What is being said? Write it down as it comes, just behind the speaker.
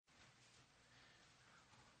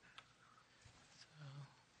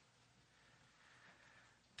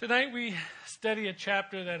Tonight we study a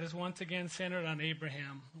chapter that is once again centered on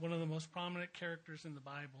Abraham, one of the most prominent characters in the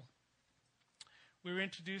Bible. We were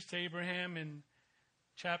introduced to Abraham in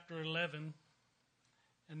chapter 11,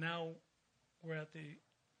 and now we're at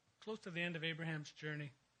close to the end of Abraham's journey.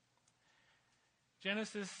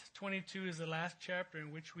 Genesis 22 is the last chapter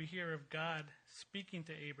in which we hear of God speaking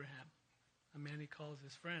to Abraham, a man he calls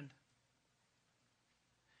his friend.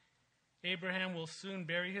 Abraham will soon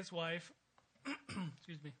bury his wife,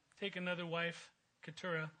 take another wife,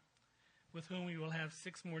 Keturah, with whom he will have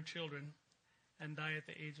 6 more children, and die at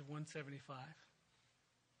the age of 175.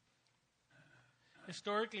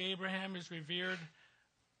 Historically, Abraham is revered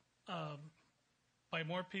by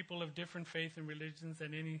more people of different faith and religions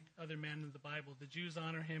than any other man in the Bible. The Jews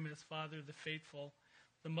honor him as Father of the Faithful.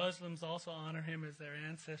 The Muslims also honor him as their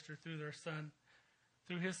ancestor through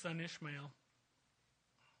his son Ishmael.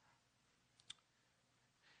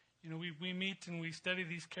 You know, we meet and we study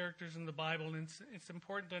these characters in the Bible, and it's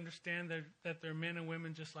important to understand that they're men and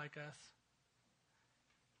women just like us.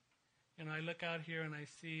 You know, I look out here and I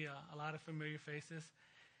see a lot of familiar faces,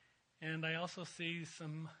 and I also see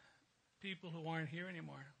some people who aren't here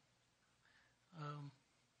anymore.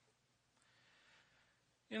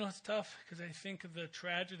 You know, it's tough because I think of the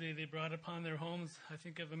tragedy they brought upon their homes. I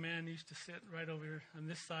think of a man who used to sit right over here on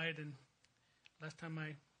this side, and last time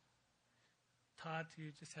I taught, he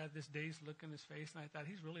just had this dazed look in his face, and I thought,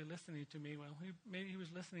 he's really listening to me. Well, maybe he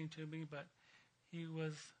was listening to me, but he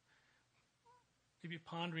was maybe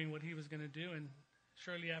pondering what he was going to do, and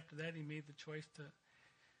shortly after that, he made the choice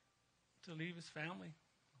to leave his family.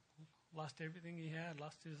 Lost everything he had,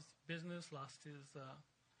 lost his business, lost his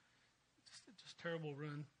just terrible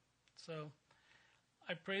ruin. So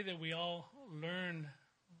I pray that we all learn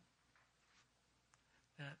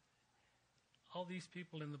that all these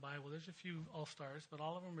people in the Bible, there's a few all-stars, but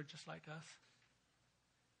all of them are just like us.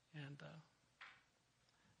 And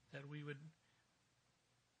that we would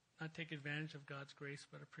not take advantage of God's grace,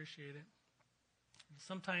 but appreciate it.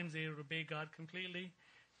 Sometimes they would obey God completely,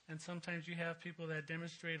 and sometimes you have people that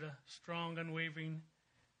demonstrate a strong, unwavering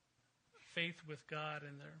faith with God,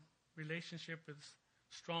 and their relationship is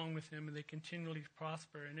strong with Him, and they continually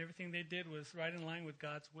prosper, and everything they did was right in line with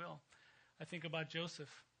God's will. I think about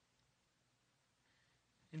Joseph.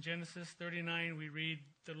 In Genesis 39, we read,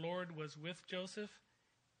 "The Lord was with Joseph,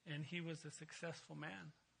 and he was a successful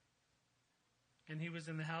man. And he was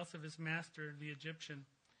in the house of his master, the Egyptian.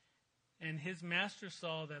 And his master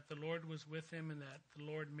saw that the Lord was with him, and that the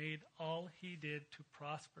Lord made all he did to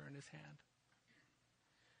prosper in his hand."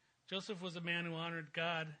 Joseph was a man who honored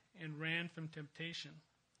God and ran from temptation,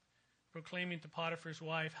 proclaiming to Potiphar's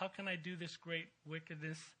wife, "How can I do this great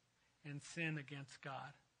wickedness and sin against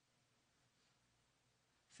God?"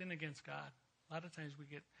 Sin against God. A lot of times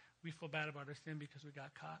we feel bad about our sin because we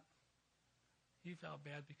got caught. He felt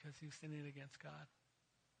bad because he was sinning against God.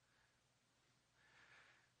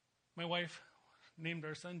 My wife named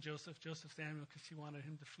our son Joseph Samuel, because she wanted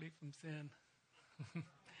him to flee from sin.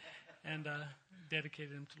 And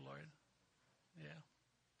dedicated him to the Lord. Yeah.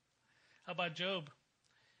 How about Job?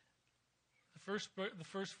 The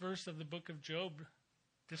first verse of the book of Job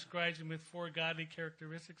describes him with 4 godly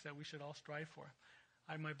characteristics that we should all strive for.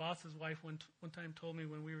 My boss's wife one time told me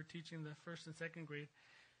when we were teaching the 1st and 2nd grade,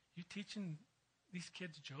 "You teaching these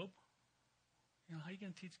kids Job? You know, how are you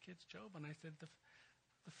going to teach kids Job?" And I said,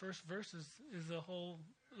 the first verse is a whole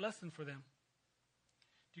lesson for them.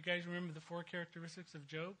 Do you guys remember the 4 characteristics of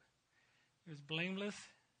Job? He was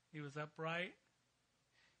blameless, he was upright,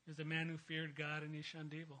 he was a man who feared God, and he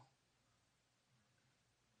shunned evil.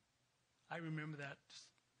 I remember that,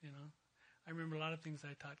 I remember a lot of things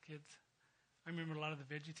I taught kids. I remember a lot of the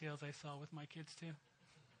VeggieTales I saw with my kids too.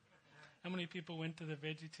 How many people went to the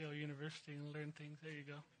VeggieTale University and learned things? There you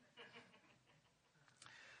go.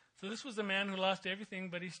 So this was a man who lost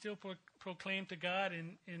everything, but he still proclaimed to God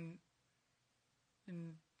in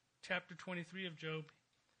chapter 23 of Job.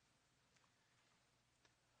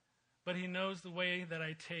 "But he knows the way that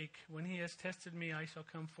I take. When he has tested me, I shall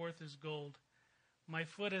come forth as gold. My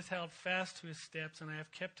foot has held fast to his steps, and I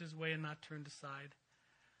have kept his way and not turned aside.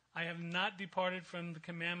 I have not departed from the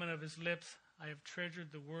commandment of his lips. I have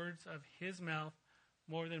treasured the words of his mouth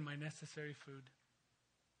more than my necessary food."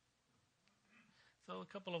 So a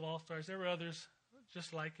couple of all-stars. There were others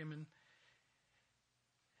just like him, and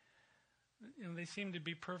they seem to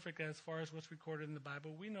be perfect as far as what's recorded in the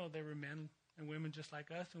Bible. We know they were men and women just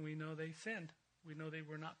like us, and we know they sinned. We know they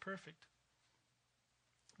were not perfect.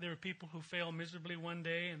 There were people who fail miserably one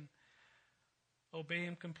day and obey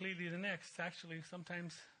him completely the next. Actually,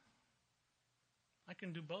 sometimes I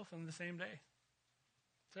can do both on the same day.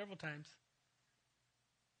 Several times.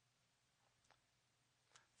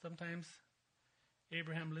 Sometimes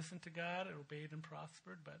Abraham listened to God, obeyed, and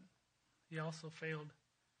prospered, but he also failed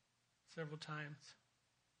several times.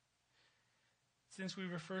 Since we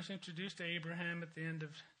were first introduced to Abraham at the end of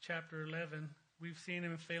chapter 11, we've seen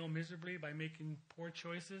him fail miserably by making poor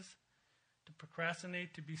choices, to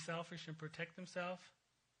procrastinate, to be selfish and protect himself,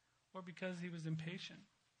 or because he was impatient.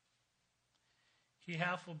 He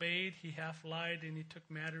half obeyed, he half lied, and he took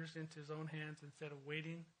matters into his own hands instead of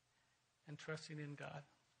waiting and trusting in God.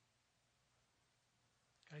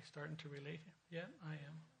 Guys starting to relate? Yeah, I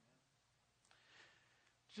am.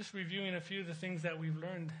 Just reviewing a few of the things that we've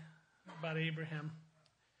learned about Abraham.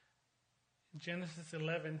 In Genesis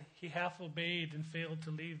 11, he half obeyed and failed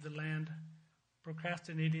to leave the land,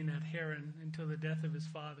 procrastinating at Haran until the death of his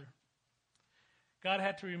father. God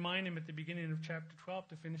had to remind him at the beginning of chapter 12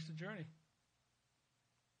 to finish the journey.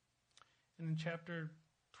 And in chapter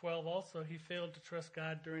 12 also, he failed to trust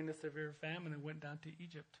God during the severe famine and went down to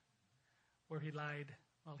Egypt, where he lied.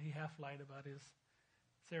 Well, he half lied about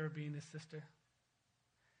Sarah being his sister.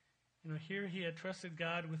 Here he had trusted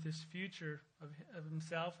God with his future of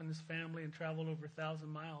himself and his family and traveled over 1,000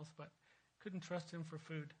 miles, but couldn't trust him for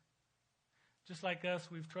food. Just like us,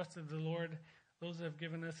 we've trusted the Lord. Those that have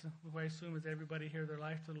given us, who I assume is everybody here, their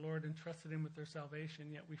life to the Lord and trusted him with their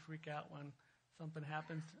salvation, yet we freak out when something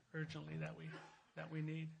happens urgently that we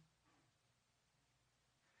need.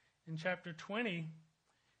 In chapter 20,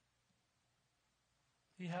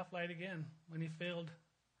 he half lied again when he failed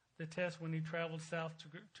the test when he traveled south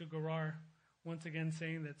to Gerar, once again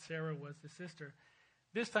saying that Sarah was his sister.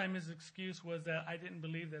 This time his excuse was that I didn't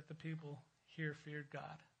believe that the people here feared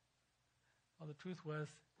God. Well, the truth was,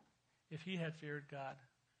 if he had feared God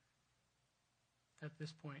at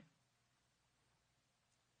this point,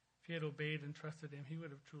 if he had obeyed and trusted him, he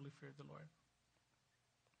would have truly feared the Lord.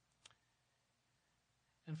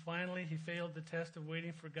 And finally, he failed the test of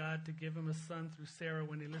waiting for God to give him a son through Sarah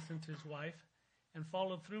when he listened to his wife and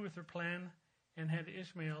followed through with her plan and had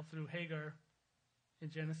Ishmael through Hagar in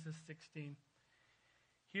Genesis 16.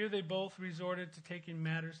 Here they both resorted to taking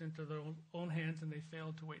matters into their own hands, and they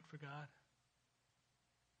failed to wait for God.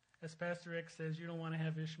 As Pastor X says, you don't want to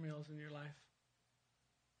have Ishmaels in your life.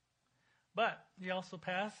 But he also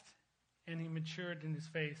passed, and he matured in his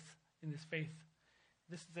faith.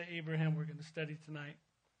 This is the Abraham we're going to study tonight.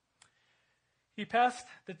 He passed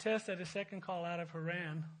the test at his second call out of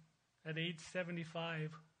Haran at age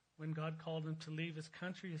 75, when God called him to leave his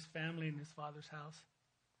country, his family, and his father's house.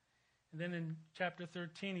 And then in chapter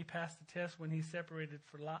 13, he passed the test when he separated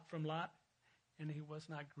from Lot, and he was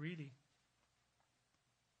not greedy.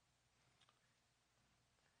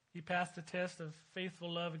 He passed the test of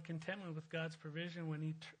faithful love and contentment with God's provision when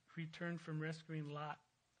he returned from rescuing Lot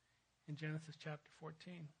in Genesis chapter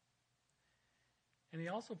 14. And he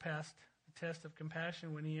also passed the test of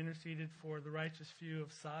compassion when he interceded for the righteous few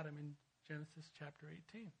of Sodom in Genesis chapter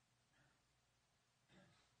 18.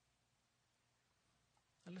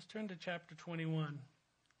 Now let's turn to chapter 21,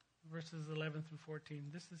 verses 11 through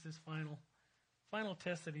 14. This is his final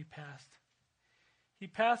test that he passed. He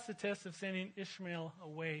passed the test of sending Ishmael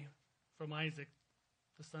away from Isaac,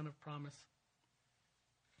 the son of promise.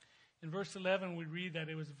 In verse 11, we read that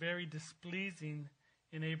it was very displeasing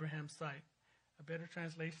in Abraham's sight. A better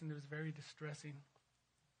translation, it was very distressing.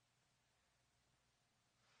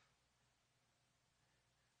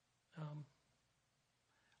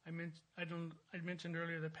 I mentioned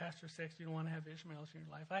earlier that Pastor Sex, you don't want to have Ishmaels in your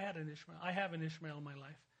life. I have an Ishmael in my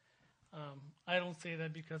life. I don't say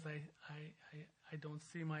that because I don't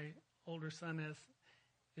see my older son as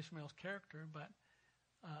Ishmael's character, but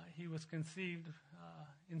he was conceived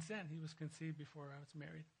in sin. He was conceived before I was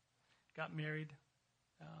married. Got married,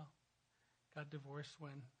 got divorced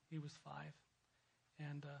when he was 5.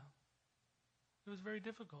 And it was very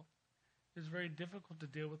difficult. It was very difficult to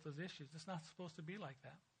deal with those issues. It's not supposed to be like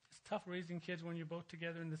that. It's tough raising kids when you're both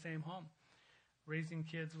together in the same home. Raising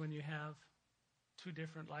kids when you have 2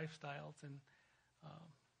 different lifestyles and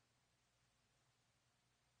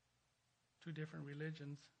 2 different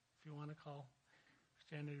religions, if you want to call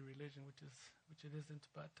Christianity religion, which it isn't.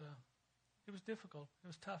 But it was difficult. It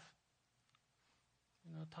was tough.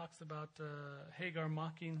 It talks about Hagar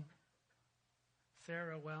mocking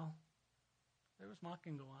Sarah. Well, there was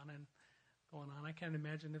mocking going on. I can't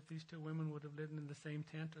imagine if these 2 women would have lived in the same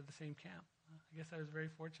tent or the same camp. I guess I was very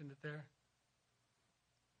fortunate there.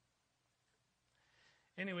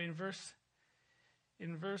 Anyway, in verse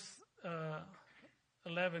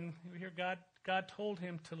 11, we hear God told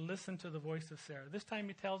him to listen to the voice of Sarah. This time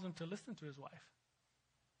he tells him to listen to his wife.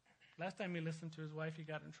 Last time he listened to his wife, he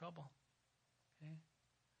got in trouble. Okay?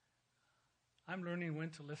 I'm learning when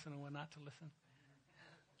to listen and when not to listen.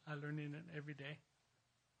 I'm learning it every day.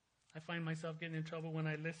 I find myself getting in trouble when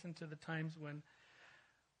I listen to the times when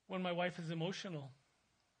my wife is emotional,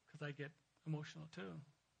 because I get emotional too.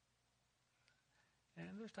 And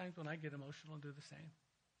there's times when I get emotional and do the same.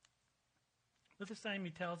 But this time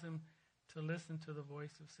he tells him to listen to the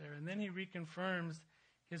voice of Sarah. And then he reconfirms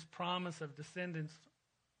his promise of descendants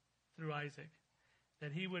through Isaac,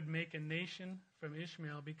 that he would make a nation from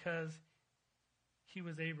Ishmael because he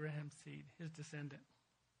was Abraham's seed, his descendant.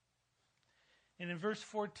 And in verse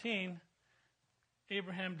 14,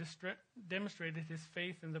 Abraham demonstrated his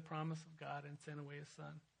faith in the promise of God and sent away his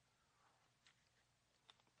son.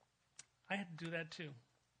 I had to do that too.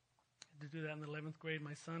 I had to do that in the 11th grade.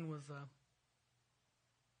 My son was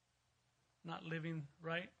not living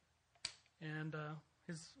right, and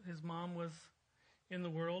his mom was in the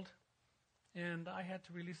world, and I had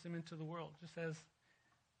to release him into the world, just as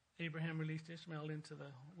Abraham released Ishmael into the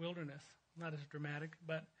wilderness. Not as dramatic,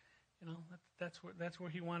 but that's where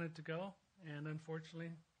he wanted to go, and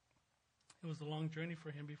unfortunately, it was a long journey for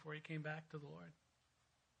him before he came back to the Lord.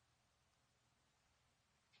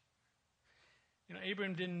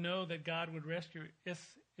 Abraham didn't know that God would rescue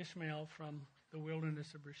Ishmael from the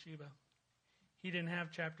wilderness of Beersheba. He didn't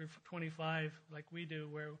have chapter 25 like we do,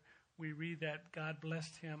 where we read that God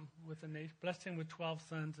blessed him with 12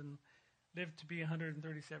 sons and lived to be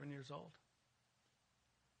 137 years old.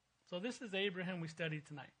 So this is Abraham we studied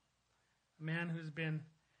tonight, a man who's been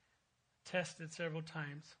tested several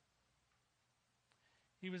times.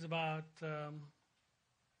 He was about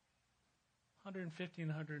 150 and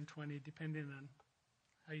 120, depending on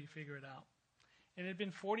how you figure it out. And it had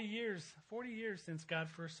been 40 years since God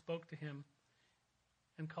first spoke to him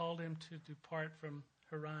and called him to depart from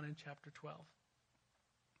Haran in chapter 12.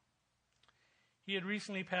 He had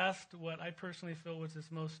recently passed what I personally feel was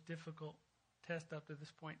his most difficult test up to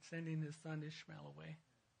this point, sending his son Ishmael away.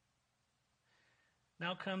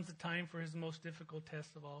 Now comes the time for his most difficult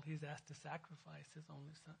test of all. He's asked to sacrifice his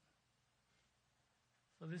only son.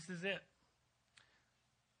 So this is it.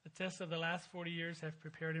 The tests of the last 40 years have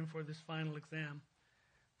prepared him for this final exam.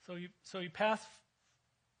 So he passed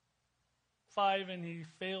 5 and he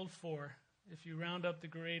failed 4. If you round up the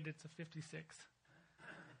grade, it's a 56.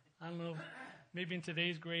 I don't know, maybe in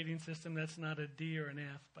today's grading system that's not a D or an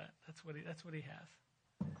F, but that's what he has.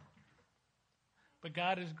 But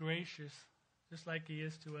God is gracious, just like he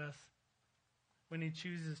is to us, when he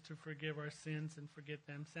chooses to forgive our sins and forget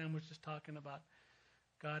them. Sam was just talking about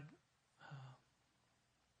God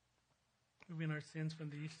moving our sins from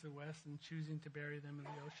the east to the west and choosing to bury them in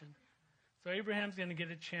the ocean. So Abraham's going to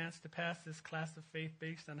get a chance to pass this class of faith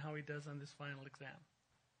based on how he does on this final exam.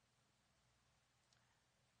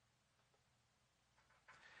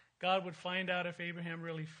 God would find out if Abraham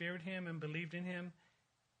really feared him and believed in him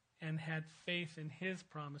and had faith in his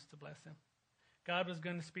promise to bless him. God was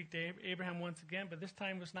going to speak to Abraham once again, but this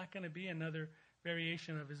time was not going to be another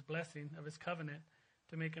variation of his blessing, of his covenant,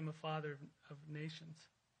 to make him a father of nations.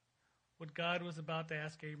 What God was about to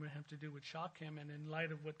ask Abraham to do would shock him, and in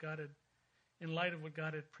light of what God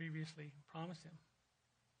had previously promised him.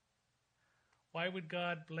 Why would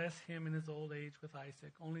God bless him in his old age with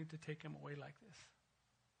Isaac, only to take him away like this?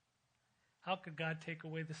 How could God take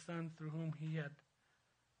away the son through whom he had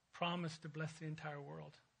promised to bless the entire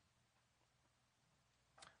world?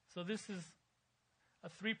 So this is a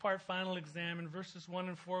 3-part final exam. In verses 1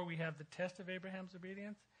 and 4, we have the test of Abraham's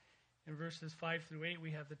obedience. In verses 5 through 8, we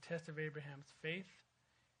have the test of Abraham's faith.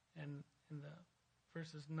 And in the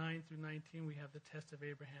verses 9 through 19, we have the test of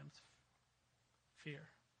Abraham's fear.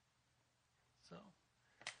 So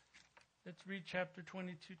let's read chapter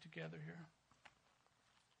 22 together here.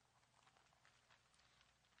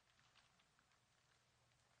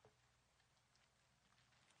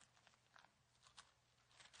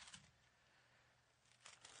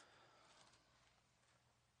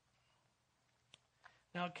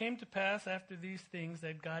 Now it came to pass after these things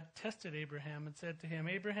that God tested Abraham and said to him,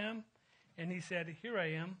 Abraham, and he said, Here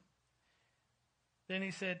I am. Then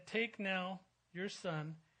he said, Take now your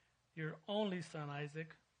son, your only son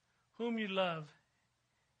Isaac, whom you love,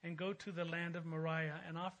 and go to the land of Moriah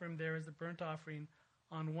and offer him there as a burnt offering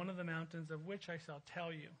on one of the mountains of which I shall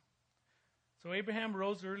tell you. So Abraham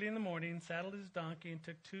rose early in the morning, saddled his donkey, and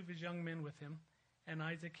took 2 of his young men with him, and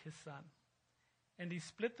Isaac his son. And he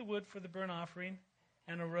split the wood for the burnt offering,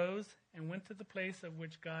 and arose and went to the place of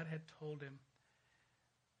which God had told him.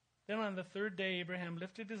 Then on the 3rd day Abraham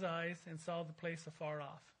lifted his eyes and saw the place afar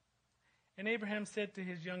off. And Abraham said to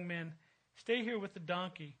his young men, Stay here with the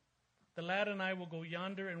donkey. The lad and I will go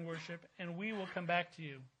yonder and worship, and we will come back to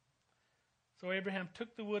you. So Abraham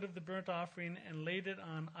took the wood of the burnt offering and laid it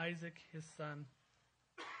on Isaac his son.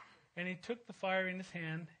 And he took the fire in his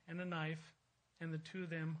hand and a knife, and the two of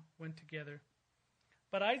them went together.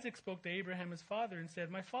 But Isaac spoke to Abraham his father and said,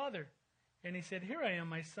 My father. And he said, Here I am,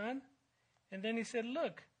 my son. And then he said,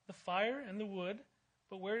 Look, the fire and the wood,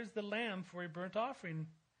 but where is the lamb for a burnt offering?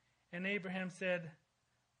 And Abraham said,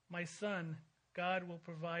 My son, God will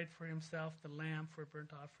provide for himself the lamb for a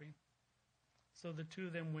burnt offering. So the two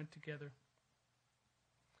of them went together.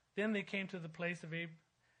 Then they came to the place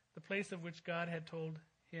of which God had told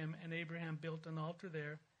him, and Abraham built an altar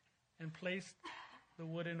there and placed the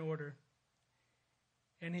wood in order.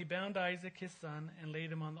 And he bound Isaac his son and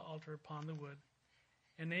laid him on the altar upon the wood.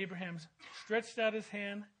 And Abraham stretched out his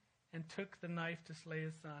hand and took the knife to slay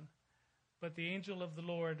his son. But the angel of the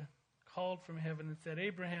Lord called from heaven and said,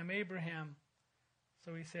 Abraham, Abraham.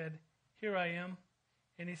 So he said, Here I am.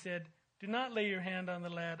 And he said, Do not lay your hand on the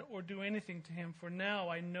lad or do anything to him, for now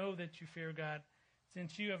I know that you fear God,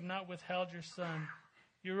 since you have not withheld your son,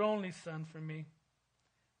 your only son, from me.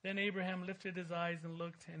 Then Abraham lifted his eyes and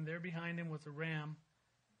looked, and there behind him was a ram,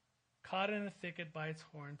 caught in a thicket by its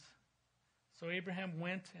horns. So Abraham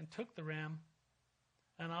went and took the ram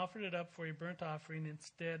and offered it up for a burnt offering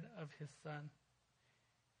instead of his son.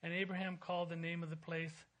 And Abraham called the name of the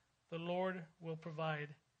place, The Lord Will Provide,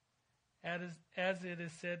 as it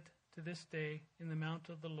is said to this day, In the mount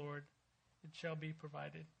of the Lord it shall be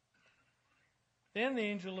provided. Then the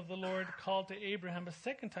angel of the Lord called to Abraham a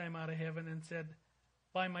second time out of heaven and said,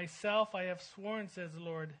 By myself I have sworn, says the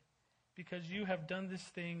Lord, because you have done this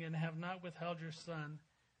thing and have not withheld your son,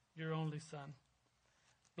 your only son.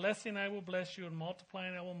 Blessing I will bless you, and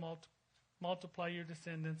multiplying I will multiply your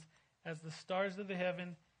descendants as the stars of the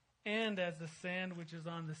heaven and as the sand which is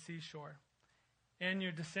on the seashore. And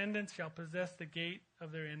your descendants shall possess the gate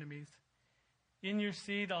of their enemies. In your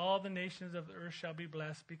seed all the nations of the earth shall be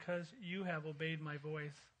blessed, because you have obeyed my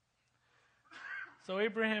voice. So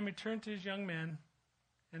Abraham returned to his young men,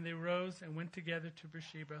 and they rose and went together to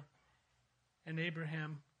Beersheba. And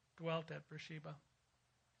Abraham dwelt at Beersheba.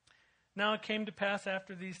 Now it came to pass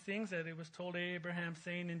after these things that it was told Abraham,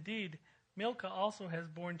 saying, Indeed, Milcah also has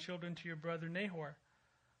borne children to your brother Nahor.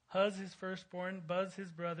 Huz his firstborn, Buz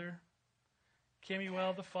his brother,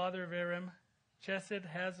 Kemuel the father of Aram, Chesed,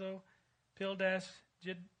 Hazo, Pildash,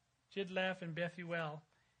 Jidlaph, and Bethuel.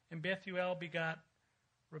 And Bethuel begot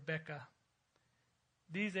Rebekah.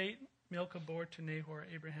 These 8 Milcah bore to Nahor,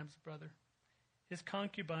 Abraham's brother. His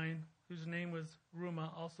concubine, whose name was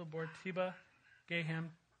Reumah, also bore Tebah, Gaham,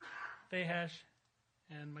 Thahash,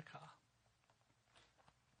 and Maacah.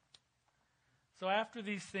 So after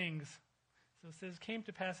these things, so it says, came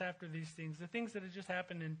to pass after these things, the things that had just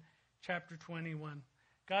happened in chapter 21.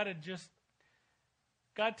 God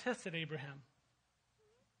tested Abraham.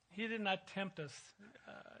 He did not tempt us.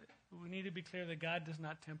 We need to be clear that God does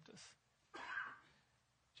not tempt us.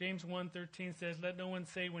 James 1:13 says, Let no one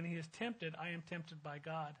say when he is tempted, I am tempted by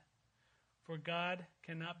God. For God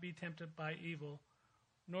cannot be tempted by evil,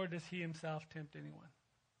 nor does he himself tempt anyone.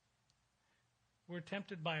 We're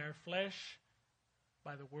tempted by our flesh,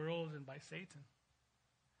 by the world, and by Satan.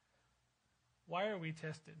 Why are we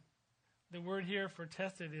tested? The word here for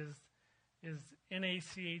tested is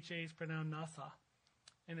N-A-C-H-A, is pronounced nasa,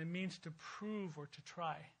 and it means to prove or to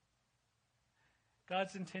try.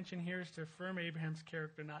 God's intention here is to affirm Abraham's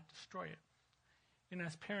character, not destroy it.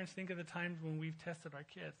 As parents, think of the times when we've tested our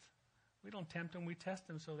kids. We don't tempt them, we test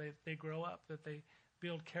them so they grow up, that they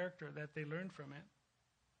build character, that they learn from it.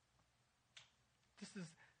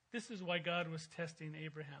 This is why God was testing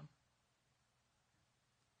Abraham.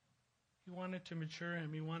 He wanted to mature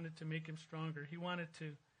him. He wanted to make him stronger. He wanted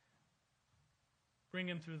to bring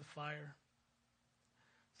him through the fire.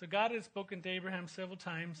 So God has spoken to Abraham several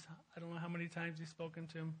times. I don't know how many times he's spoken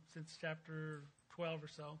to him since chapter 12 or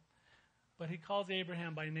so. But he calls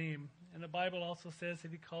Abraham by name. And the Bible also says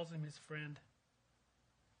that he calls him his friend.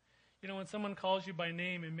 When someone calls you by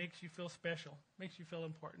name, it makes you feel special, makes you feel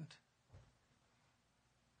important.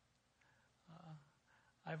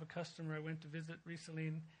 I have a customer I went to visit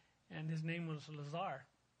recently, and his name was Lazar.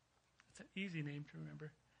 It's an easy name to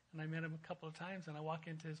remember. And I met him a couple of times, and I walk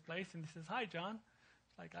into his place, and he says, Hi, John.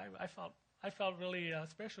 Like I felt really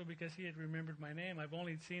special because he had remembered my name. I've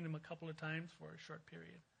only seen him a couple of times for a short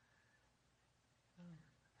period.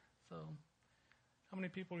 So, how many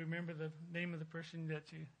people remember the name of the person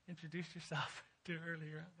that you introduced yourself to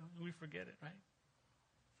earlier? We forget it, right?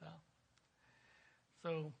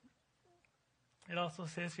 So it also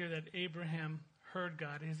says here that Abraham heard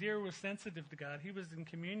God. His ear was sensitive to God. He was in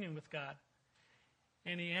communion with God.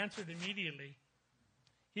 And he answered immediately.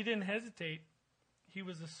 He didn't hesitate. He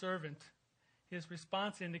was a servant. His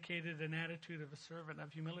response indicated an attitude of a servant,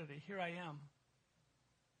 of humility. Here I am.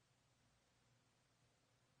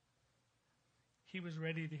 he was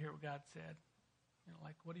ready to hear what God said.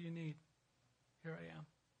 Like, what do you need? Here I am.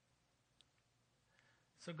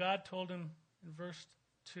 So God told him in verse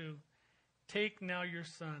 2, take now your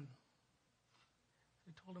son.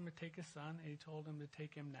 He told him to take his son, and he told him to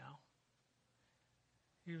take him now.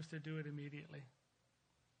 He was to do it immediately.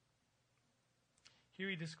 Here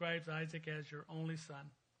he describes Isaac as your only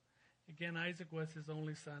son. Again, Isaac was his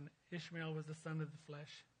only son. Ishmael was the son of the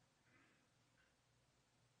flesh.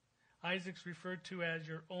 Isaac's referred to as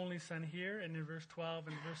your only son here, and in verse 12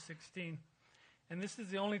 and verse 16. And this is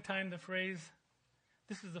the only time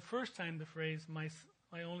this is the first time the phrase, my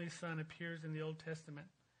only son, appears in the Old Testament,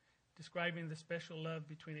 describing the special love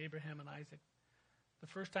between Abraham and Isaac. The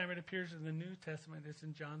first time it appears in the New Testament is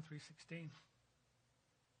in John 3:16.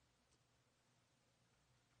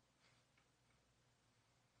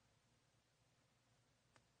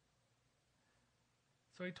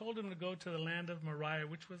 So he told him to go to the land of Moriah,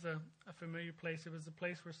 which was a familiar place. It was the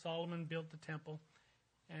place where Solomon built the temple,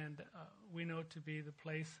 and we know to be the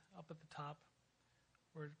place up at the top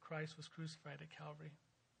where Christ was crucified at Calvary.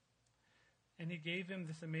 And he gave him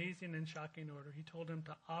this amazing and shocking order. He told him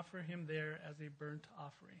to offer him there as a burnt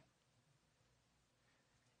offering.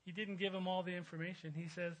 He didn't give him all the information. He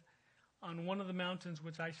says, on one of the mountains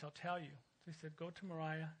which I shall tell you. So he said, go to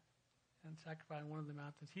Moriah and sacrifice on one of the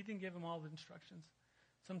mountains. He didn't give him all the instructions.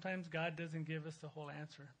 Sometimes God doesn't give us the whole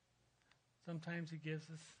answer. Sometimes he gives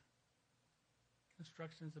us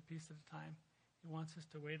instructions a piece at a time. He wants us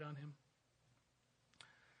to wait on him.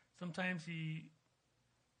 Sometimes he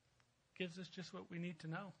gives us just what we need to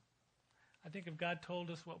know. I think if God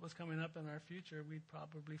told us what was coming up in our future, we'd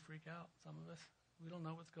probably freak out, some of us. We don't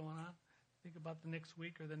know what's going on. Think about the next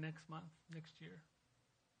week or the next month, next year.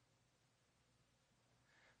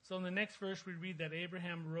 So in the next verse, we read that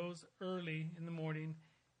Abraham rose early in the morning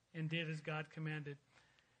and did as God commanded.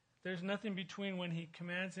 There's nothing between when he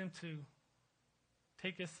commands him to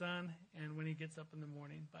take his son and when he gets up in the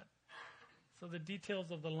morning. So the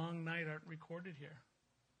details of the long night aren't recorded here.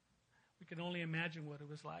 We can only imagine what it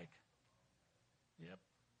was like. Yep.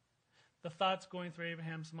 The thoughts going through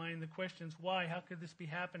Abraham's mind, the questions, why? How could this be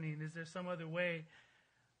happening? Is there some other way?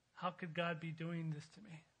 How could God be doing this to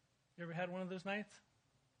me? You ever had one of those nights?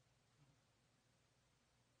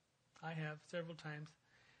 I have, several times.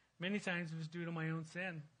 Many times it was due to my own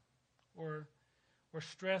sin or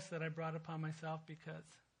stress that I brought upon myself because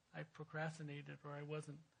I procrastinated or I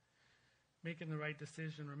wasn't making the right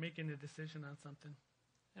decision or making a decision on something.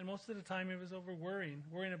 And most of the time it was over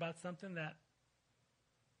worrying about something that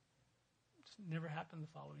just never happened the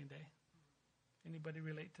following day. Anybody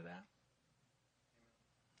relate to that?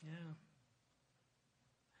 Yeah.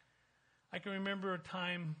 I can remember a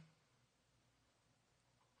time,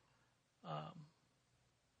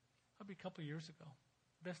 probably a couple years ago.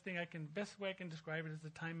 Best way I can describe it is a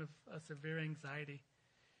time of severe anxiety,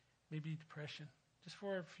 maybe depression, just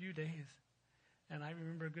for a few days. And I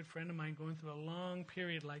remember a good friend of mine going through a long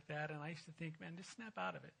period like that, and I used to think, man, just snap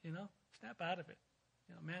out of it, snap out of it,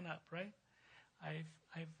 man up, right? I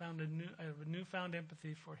have a newfound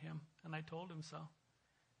empathy for him, and I told him so.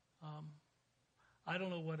 I don't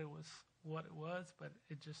know what it was, but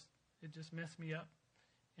it just messed me up,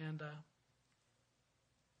 and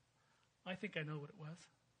I think I know what it was.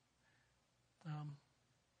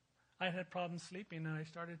 I had problems sleeping, and I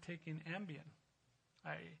started taking Ambien.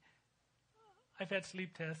 I've had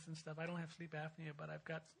sleep tests and stuff. I don't have sleep apnea, but I've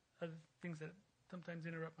got other things that sometimes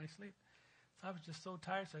interrupt my sleep. So I was just so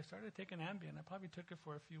tired, so I started taking Ambien. I probably took it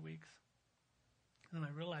for a few weeks. And then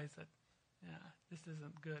I realized that, this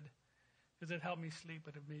isn't good. Because it helped me sleep,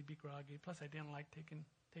 but it made me groggy. Plus, I didn't like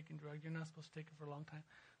taking drugs. You're not supposed to take it for a long time.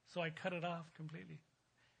 So I cut it off completely.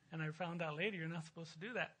 And I found out later you're not supposed to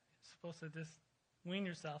do that. You're supposed to just wean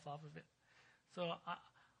yourself off of it. So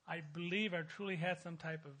I believe I truly had some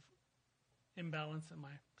type of imbalance in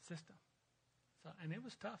my system. And it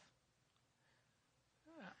was tough.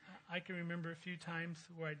 I can remember a few times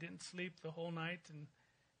where I didn't sleep the whole night, and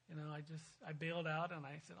I bailed out, and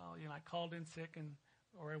I said, I called in sick,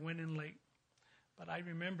 or I went in late. But I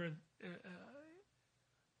remember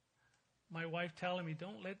my wife telling me,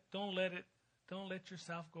 don't let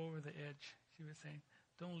yourself go over the edge. She was saying,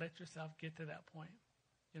 don't let yourself get to that point.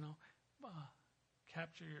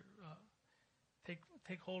 Capture your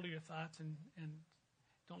take hold of your thoughts and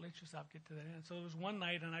don't let yourself get to that end. So it was one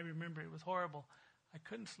night, and I remember it was horrible. I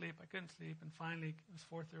couldn't sleep, and finally it was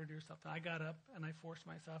 4:30 or something. I got up, and I forced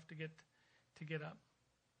myself to get up.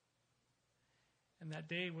 And that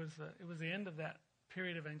day was the end of that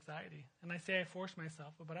period of anxiety. And I say I forced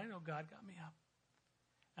myself, but I know God got me up.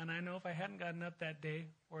 And I know if I hadn't gotten up that day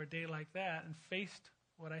or a day like that and faced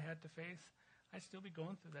what I had to face, I'd still be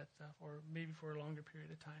going through that stuff, or maybe for a longer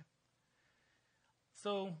period of time.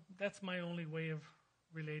 So that's my only way of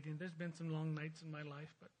relating. There's been some long nights in my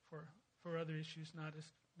life, but for other issues, not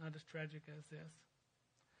as tragic as this.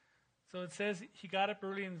 So it says he got up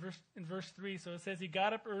early in verse 3. So it says he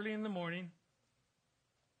got up early in the morning.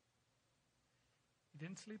 He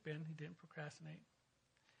didn't sleep in. He didn't procrastinate.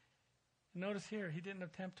 And notice here, he didn't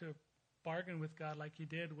attempt to bargain with God like he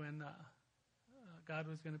did when God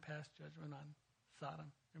was going to pass judgment on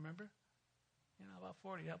Sodom. Remember? How about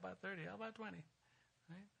 40? How about 30? How about 20?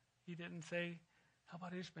 Right? He didn't say, how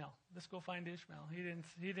about Ishmael? Let's go find Ishmael. He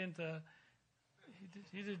just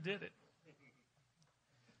did it.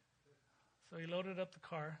 So he loaded up the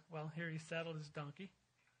car. Well, here he saddled his donkey.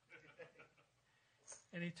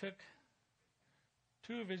 And he took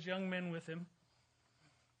 2 of his young men with him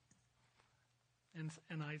and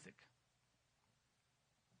Isaac.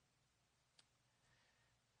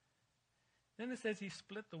 Then it says he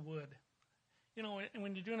split the wood. And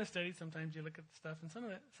when you're doing a study, sometimes you look at the stuff, and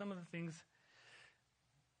some of the things,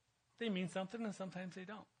 they mean something, and sometimes they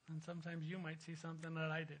don't. And sometimes you might see something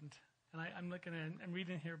that I didn't. And I'm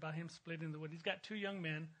reading here about him splitting the wood. He's got 2 young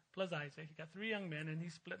men plus Isaac. He's got 3 young men, and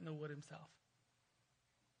he's splitting the wood himself.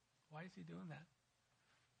 Why is he doing that?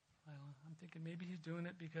 Well, I'm thinking maybe he's doing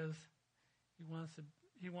it because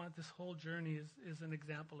he wants this whole journey is an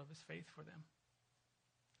example of his faith for them.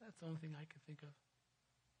 That's the only thing I could think of.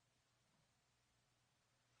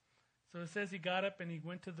 So it says he got up and he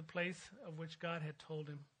went to the place of which God had told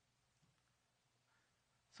him.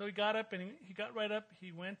 So he got up and he got right up.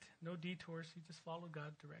 He went, no detours. He just followed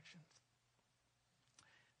God's directions.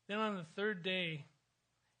 Then on the 3rd day,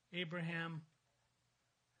 Abraham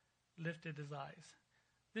lifted his eyes.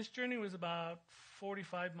 This journey was about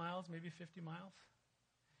 45 miles, maybe 50 miles.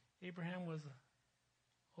 Abraham was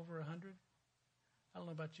over 100. I don't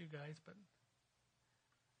know about you guys, but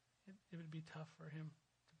it would be tough for him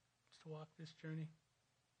to walk this journey.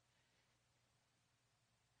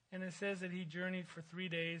 And it says that he journeyed for 3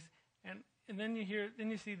 days, and then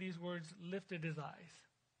you see these words, lifted his eyes.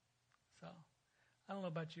 So I don't know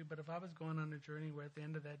about you, but if I was going on a journey where at the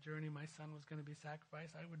end of that journey my son was going to be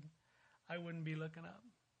sacrificed, I wouldn't be looking up.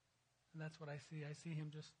 And that's what I see. I see him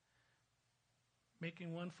just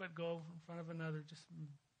making one foot go in front of another, just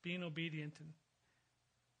being obedient and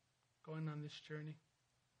going on this journey.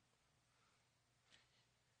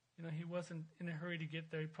 He wasn't in a hurry to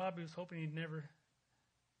get there. He probably was hoping he'd never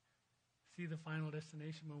see the final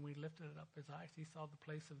destination. When we lifted up his eyes, he saw the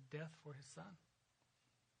place of death for his son.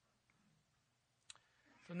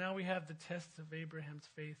 So now we have the tests of Abraham's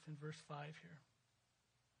faith in verse 5 here.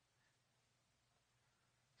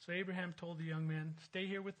 So Abraham told the young man, "Stay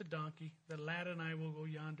here with the donkey. The lad and I will go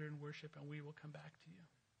yonder and worship, and we will come back to you."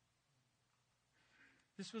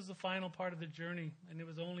 This was the final part of the journey, and it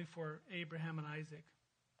was only for Abraham and Isaac.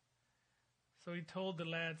 So he told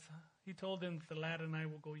them that the lad and I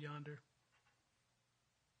will go yonder.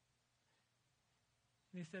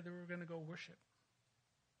 And he said that we were going to go worship.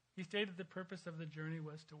 He stated the purpose of the journey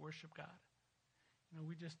was to worship God.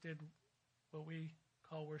 We just did what we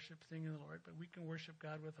call worship, singing the Lord, but we can worship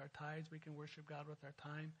God with our tithes. We can worship God with our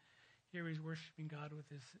time. Here he's worshiping God with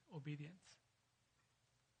his obedience.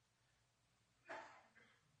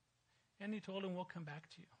 And he told him, "We'll come back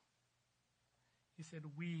to you." He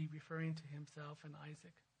said, "we," referring to himself and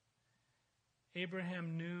Isaac.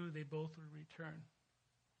 Abraham knew they both would return.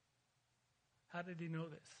 How did he know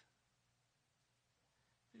this?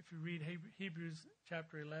 If you read Hebrews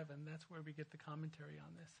chapter 11, that's where we get the commentary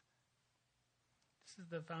on this. This is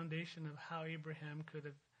the foundation of how Abraham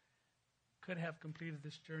could have completed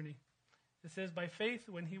this journey. It says, "By faith,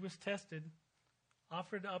 when he was tested,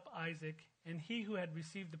 offered up Isaac, and he who had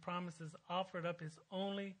received the promises offered up his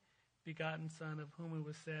only begotten son, of whom it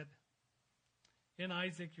was said, 'In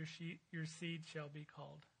Isaac your seed shall be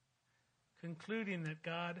called,' concluding that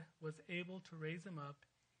God was able to raise him up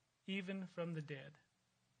even from the dead,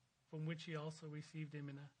 from which he also received him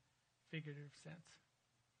in a figurative sense."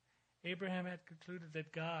 Abraham had concluded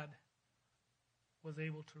that God was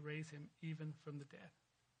able to raise him even from the dead.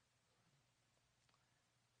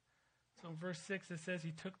 So in verse 6 it says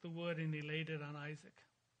he took the wood and he laid it on Isaac.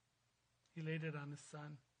 He laid it on his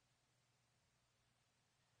son.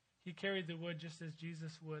 He carried the wood just as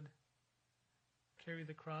Jesus would carry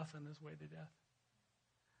the cross on his way to death.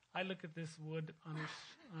 I look at this wood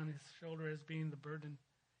on his shoulder as being the burden.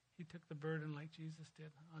 He took the burden like Jesus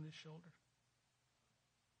did on his shoulder.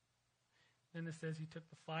 Then it says he took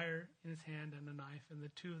the fire in his hand and a knife, and the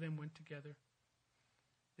two of them went together.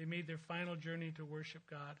 They made their final journey to worship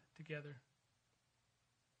God together.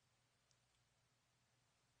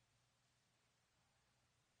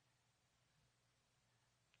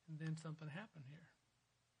 then something happened here.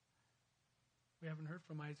 We haven't heard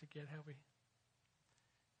from Isaac yet, have we?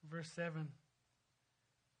 Verse 7,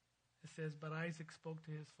 it says, but Isaac spoke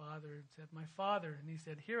to his father and said, my father. And he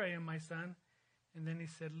said, here I am, my son. And then he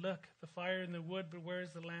said, look, the fire and the wood, but where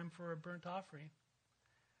is the lamb for a burnt offering?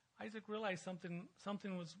 Isaac realized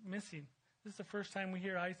something was missing. This is the first time we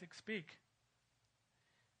hear Isaac speak.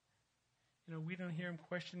 You know, we don't hear him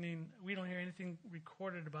questioning, we don't hear anything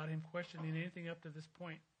recorded about him questioning anything up to this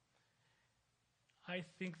point. I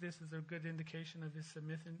think this is a good indication of his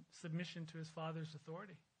submission to his father's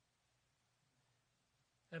authority.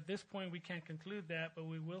 At this point, we can't conclude that, but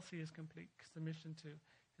we will see his complete submission to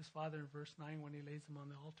his father in verse 9 when he lays him on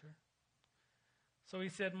the altar. So he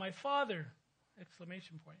said, my father!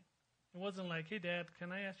 Exclamation point. It wasn't like, hey, Dad,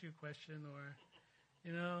 can I ask you a question? Or,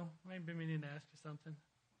 you know, I've been meaning to ask you something.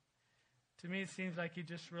 To me, it seems like he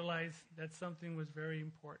just realized that something was very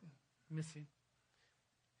important, missing.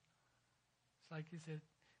 It's like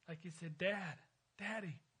he said, Dad,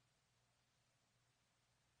 Daddy.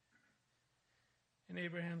 And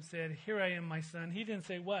Abraham said, here I am, my son. He didn't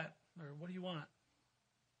say what, or what do you want?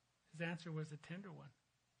 His answer was a tender one.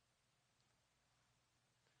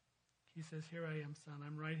 He says, here I am, son.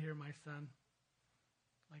 I'm right here, my son.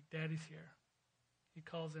 Like Daddy's here. He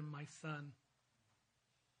calls him my son.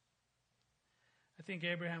 I think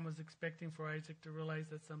Abraham was expecting for Isaac to realize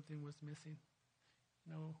that something was missing.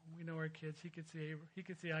 You know, we know our kids. He could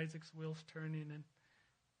see Isaac's wheels turning, and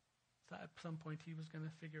at some point he was going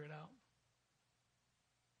to figure it out.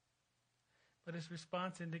 But his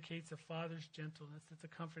response indicates a father's gentleness. It's a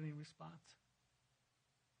comforting response.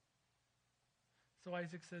 So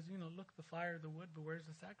Isaac says, you know, look, the fire, the wood, but where's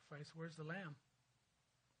the sacrifice? Where's the lamb?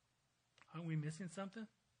 Aren't we missing something?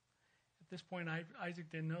 At this point,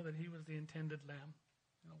 Isaac didn't know that he was the intended lamb.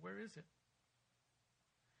 You know, where is it?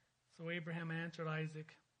 So Abraham answered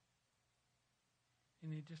Isaac,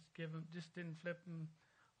 and he just didn't flip him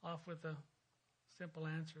off with a simple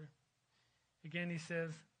answer. Again, he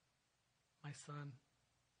says, my son.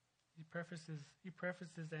 He prefaced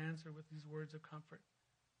his answer with these words of comfort.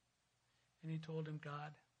 And he told him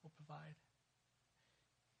God will provide.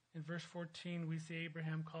 In verse 14, we see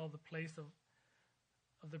Abraham call the place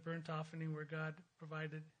of the burnt offering where God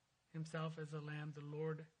provided himself as a lamb, the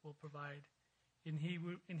Lord will provide. In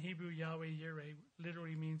Hebrew, Yahweh Yireh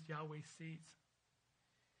literally means Yahweh sees.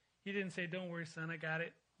 He didn't say, don't worry, son, I got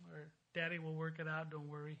it. Or Daddy will work it out, don't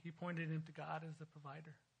worry. He pointed him to God as the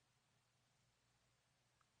provider.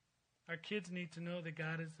 Our kids need to know that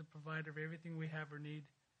God is the provider of everything we have or need.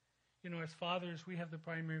 You know, as fathers, we have the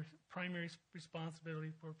primary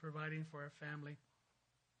responsibility for providing for our family.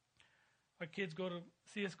 Our kids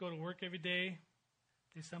see us go to work every day.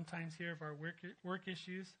 They sometimes hear of our work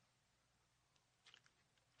issues.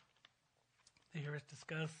 They hear us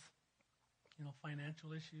discuss, you know,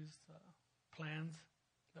 financial issues, plans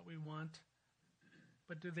that we want.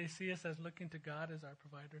 But do they see us as looking to God as our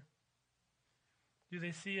provider? Do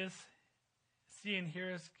they see and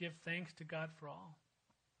hear us give thanks to God for all?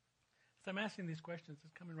 So I'm asking these questions.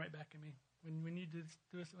 It's coming right back at me. When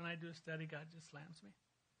I do a study, God just slams me.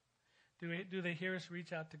 Do they hear us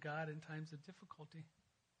reach out to God in times of difficulty?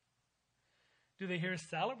 Do they hear us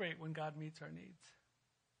celebrate when God meets our needs?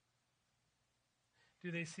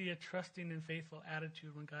 Do they see a trusting and faithful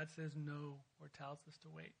attitude when God says no or tells us to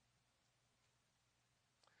wait?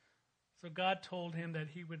 So God told him that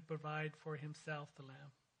he would provide for himself the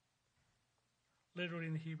lamb. Literally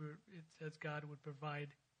in the Hebrew, it says God would provide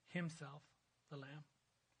himself the lamb.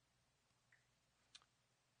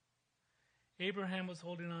 Abraham was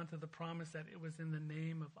holding on to the promise that it was in the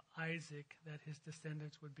name of Isaac that his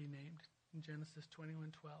descendants would be named in Genesis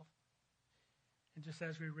 21:12. And just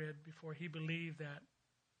as we read before, he believed that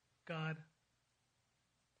God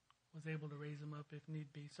was able to raise him up if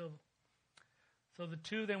need be. So the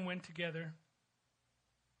two then went together.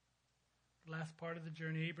 The last part of the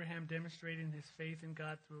journey, Abraham demonstrating his faith in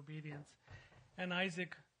God through obedience, and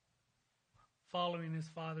Isaac following his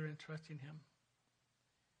father and trusting him.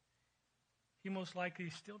 He most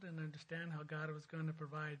likely still didn't understand how God was going to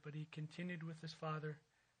provide, but he continued with his father,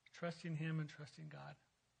 trusting him and trusting God.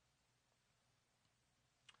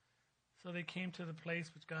 So they came to the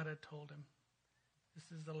place which God had told him. This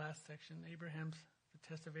is the last section, the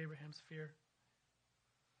test of Abraham's fear.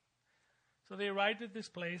 So they arrived at this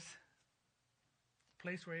place, a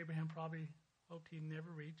place where Abraham probably hoped he'd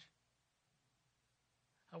never reach.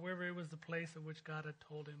 However, it was the place of which God had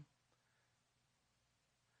told him.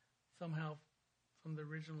 Somehow, from the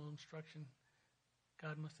original instruction,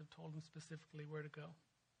 God must have told him specifically where to go.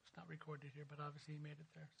 It's not recorded here, but obviously he made it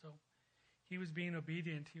there. So He was being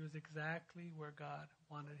obedient. He was exactly where God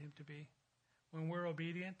wanted him to be. When we're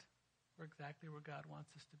obedient, we're exactly where God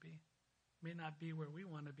wants us to be. May not be where we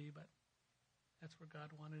want to be, but that's where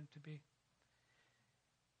God wanted him to be.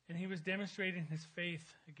 And he was demonstrating his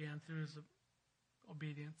faith again through his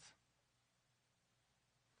obedience.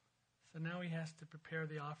 So now he has to prepare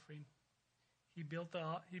the offering. He built the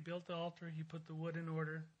altar. He put the wood in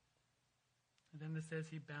order. And then it says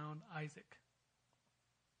he bound Isaac.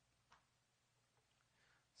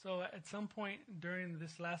 So at some point during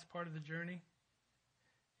this last part of the journey,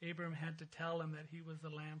 Abram had to tell him that he was the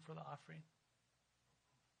lamb for the offering.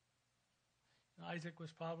 Now, Isaac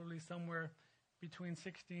was probably somewhere between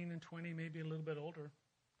 16 and 20, maybe a little bit older.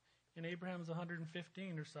 And Abraham's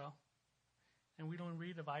 115 or so. And we don't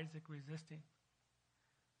read of Isaac resisting.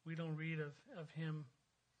 We don't read of him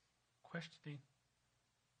questioning.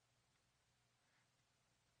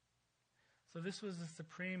 So this was a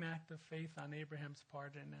supreme act of faith on Abraham's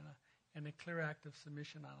part and a clear act of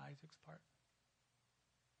submission on Isaac's part.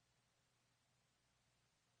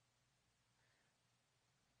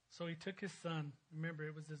 So he took his son. Remember,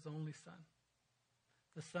 it was his only son.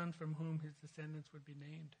 The son from whom his descendants would be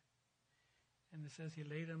named. And it says he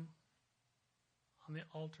laid him on the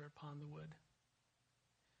altar upon the wood.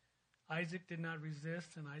 Isaac did not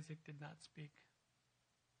resist, and Isaac did not speak.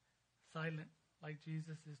 Silent, like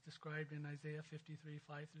Jesus is described in Isaiah 53,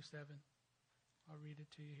 5 through 7. I'll read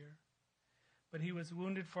it to you here. But he was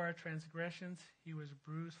wounded for our transgressions. He was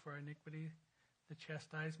bruised for our iniquity. The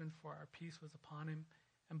chastisement for our peace was upon him.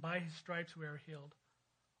 And by his stripes we are healed.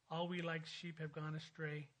 All we like sheep have gone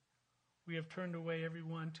astray. We have turned away every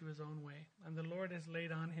one to his own way. And the Lord has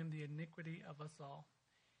laid on him the iniquity of us all.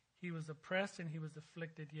 He was oppressed and he was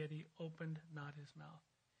afflicted, yet he opened not his mouth.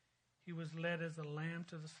 He was led as a lamb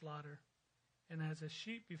to the slaughter, and as a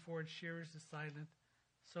sheep before its shearers is silent,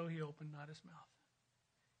 so he opened not his mouth.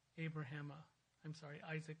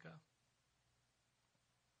 Isaac,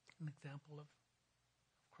 an example of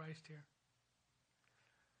Christ here.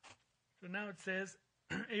 So now it says,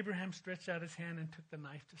 Abraham stretched out his hand and took the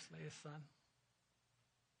knife to slay his son.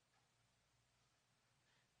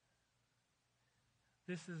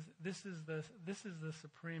 This is the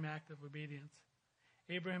supreme act of obedience.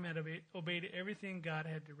 Abraham had obeyed everything God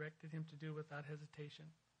had directed him to do without hesitation.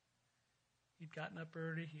 He'd gotten up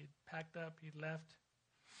early, he'd packed up, he'd left,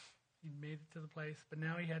 he'd made it to the place, but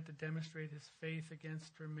now he had to demonstrate his faith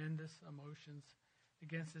against tremendous emotions,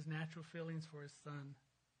 against his natural feelings for his son.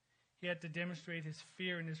 He had to demonstrate his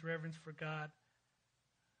fear and his reverence for God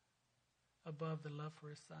above the love for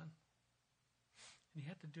his son. And he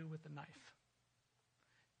had to do it with a knife.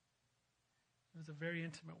 It was a very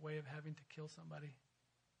intimate way of having to kill somebody.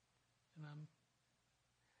 And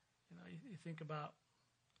you think about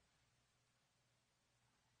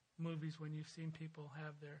movies when you've seen people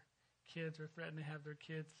have their kids or threaten to have their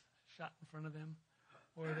kids shot in front of them,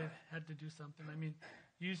 or they've had to do something. I mean,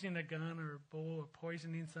 using a gun or a bow or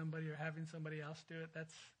poisoning somebody or having somebody else do it,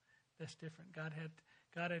 that's different. God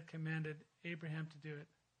had commanded Abraham to do it,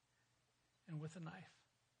 and with a knife.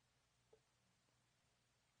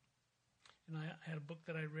 And I had a book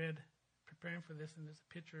that I read preparing for this, and there's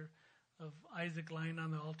a picture of Isaac lying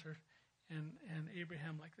on the altar and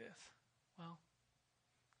Abraham like this. Well,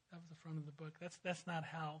 that was the front of the book. That's not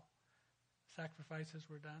how sacrifices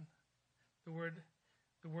were done. The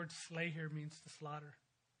word slay here means to slaughter,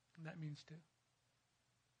 and that means to.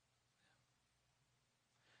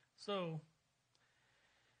 So,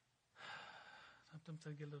 sometimes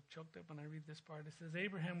I get a little choked up when I read this part. It says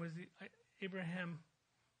Abraham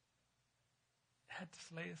had to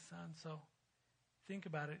slay his son. So think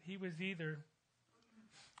about it. He was either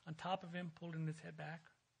on top of him, pulling his head back,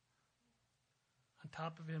 on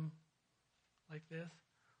top of him like this,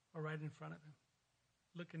 or right in front of him,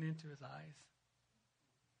 looking into his eyes.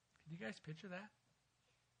 Can you guys picture that?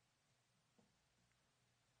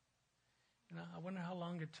 I wonder how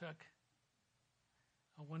long it took.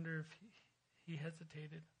 I wonder if he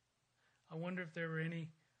hesitated. I wonder if there were any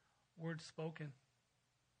words spoken.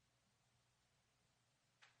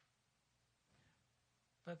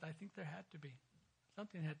 But I think there had to be.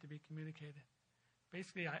 Something had to be communicated.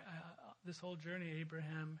 Basically, this whole journey,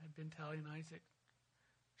 Abraham had been telling Isaac,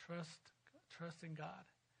 trust in God.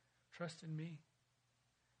 Trust in me.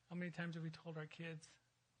 How many times have we told our kids,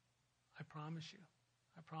 I promise you.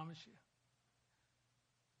 I promise you.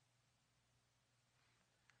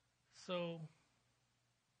 So,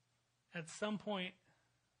 at some point,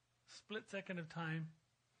 split second of time,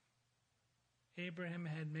 Abraham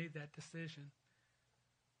had made that decision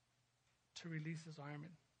to release his arm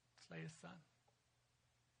and slay his son.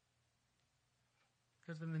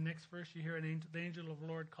 Because in the next verse you hear the angel of the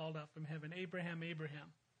Lord called out from heaven, Abraham,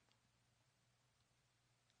 Abraham.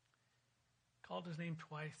 Called his name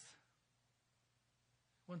twice.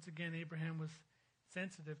 Once again, Abraham was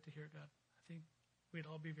sensitive to hear God. I think we'd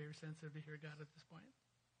all be very sensitive to hear God at this point.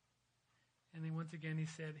 And then once again he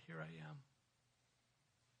said, here I am.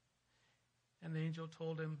 And the angel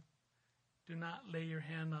told him, do not lay your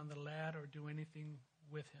hand on the lad or do anything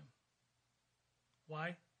with him.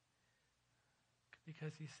 Why?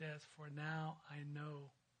 Because he says, for now I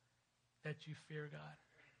know that you fear God.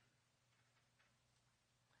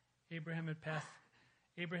 Abraham had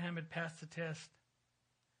passed the test.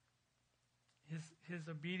 His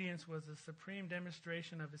obedience was a supreme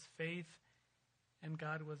demonstration of his faith, and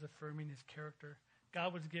God was affirming his character.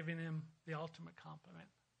 God was giving him the ultimate compliment.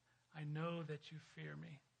 I know that you fear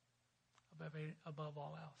me above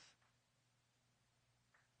all else.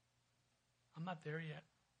 I'm not there yet.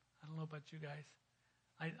 I don't know about you guys.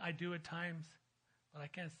 I do at times, but I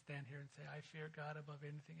can't stand here and say, I fear God above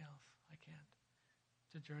anything else. I can't.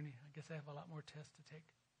 It's a journey. I guess I have a lot more tests to take.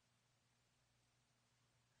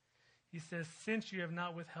 He says, since you have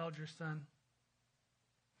not withheld your son.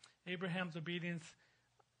 Abraham's obedience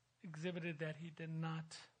exhibited that he did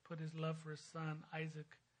not put his love for his son,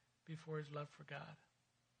 Isaac, before his love for God.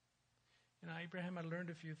 You know, Abraham had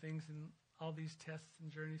learned a few things in all these tests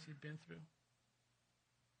and journeys he'd been through.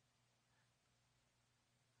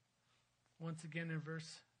 Once again, in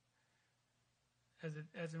verse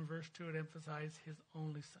 2, it emphasized his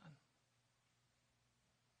only son.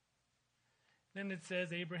 Then it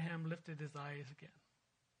says Abraham lifted his eyes again.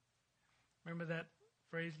 Remember that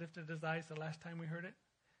phrase, lifted his eyes, the last time we heard it?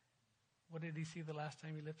 What did he see the last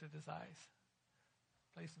time he lifted his eyes?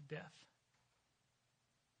 Place of death.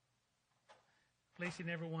 A place he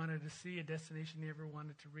never wanted to see, a destination he never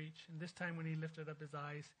wanted to reach. And this time when he lifted up his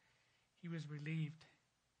eyes, he was relieved.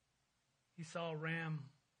 He saw a ram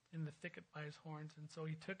in the thicket by his horns, and so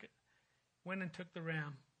he went and took the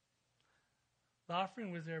ram. The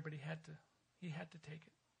offering was there, but he had to take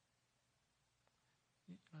it.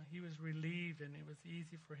 He was relieved, and it was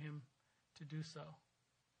easy for him to do so.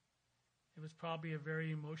 It was probably a very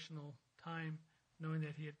emotional time, knowing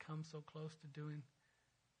that he had come so close to doing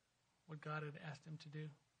what God had asked him to do.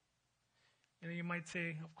 And you might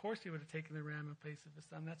say, of course he would have taken the ram in place of his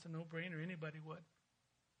son. That's a no-brainer. Anybody would.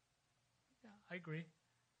 Yeah, I agree.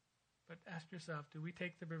 But ask yourself, do we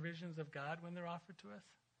take the provisions of God when they're offered to us?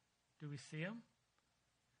 Do we see them?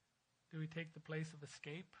 Do we take the place of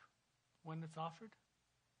escape when it's offered?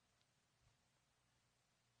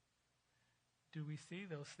 Do we see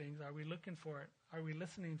those things? Are we looking for it? Are we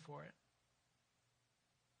listening for it?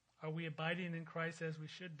 Are we abiding in Christ as we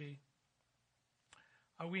should be?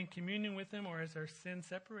 Are we in communion with him, or is our sin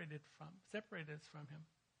separated us from him?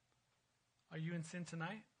 Are you in sin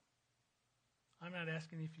tonight? I'm not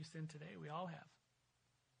asking if you sin today. We all have.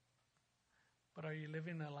 But are you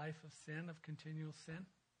living a life of sin, of continual sin?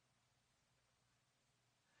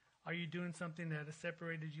 Are you doing something that has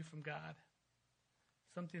separated you from God?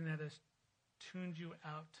 Something that has tuned you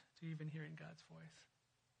out to even hearing God's voice?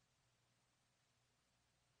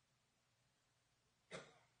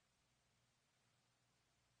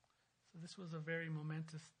 So this was a very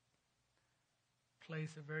momentous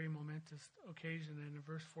place, a very momentous occasion. And in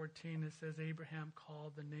verse 14 it says, Abraham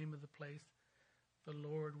called the name of the place, the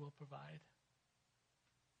Lord will provide.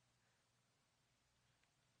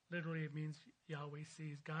 Literally it means Yahweh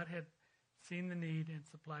sees. God had seen the need and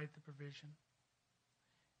supplied the provision.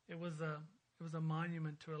 It was a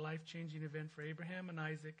monument to a life-changing event for Abraham and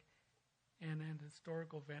Isaac, and an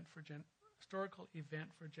historical event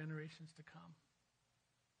for generations to come.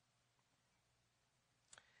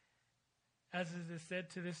 As it is said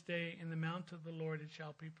to this day, in the mount of the Lord it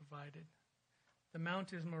shall be provided. The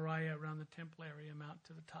mount is Moriah, around the temple area, mount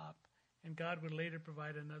to the top. And God would later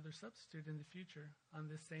provide another substitute in the future on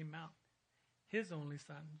this same mount, his only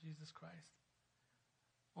son, Jesus Christ.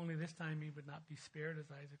 Only this time he would not be spared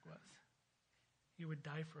as Isaac was. He would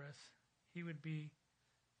die for us. He would be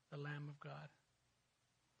the Lamb of God.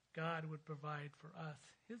 God would provide for us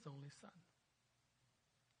his only son.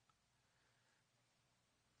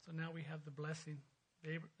 So now we have the blessing.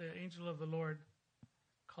 The angel of the Lord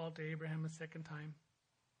called to Abraham a second time.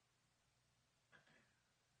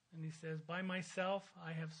 And he says, by myself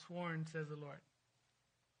I have sworn, says the Lord.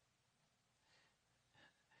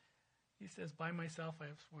 He says, by myself I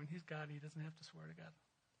have sworn. He's God. He doesn't have to swear to God.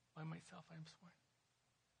 By myself I am sworn.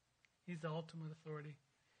 He's the ultimate authority.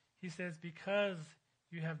 He says, because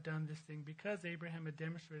you have done this thing, because Abraham had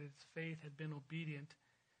demonstrated his faith, had been obedient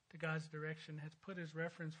to God's direction, has put his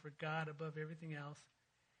reverence for God above everything else,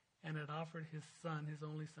 and had offered his son, his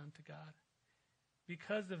only son, to God.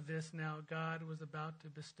 Because of this, now God was about to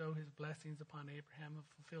bestow his blessings upon Abraham and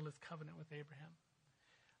fulfill his covenant with Abraham.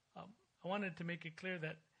 I wanted to make it clear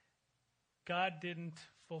that God didn't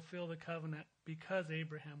fulfill the covenant because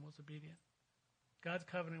Abraham was obedient. God's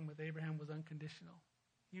covenant with Abraham was unconditional.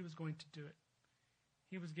 He was going to do it.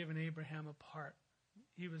 He was giving Abraham a part.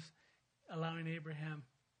 He was allowing Abraham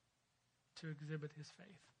to exhibit his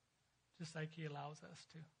faith, just like he allows us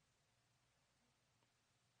to.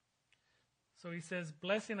 So he says,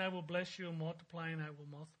 blessing I will bless you, and multiplying I will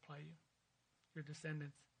multiply you, your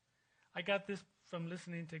descendants. I got this from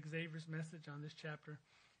listening to Xavier's message on this chapter.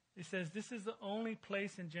 It says, this is the only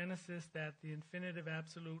place in Genesis that the infinitive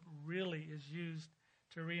absolute really is used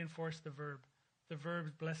to reinforce the verb. The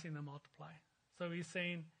verbs blessing and multiply. So he's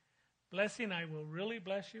saying, blessing I will really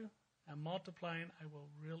bless you, and multiplying I will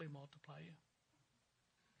really multiply you.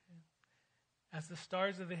 Okay. As the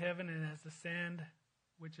stars of the heaven and as the sand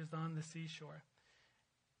which is on the seashore.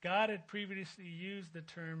 God had previously used the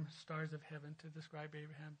term stars of heaven to describe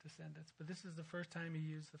Abraham's descendants, but this is the first time he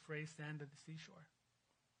used the phrase sand of the seashore.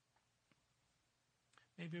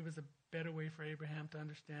 Maybe it was a better way for Abraham to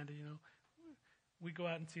understand it. You know, we go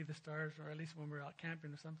out and see the stars, or at least when we're out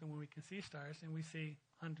camping or something, when we can see stars, and we see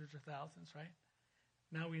hundreds or thousands, right?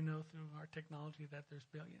 Now we know through our technology that there's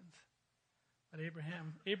billions. But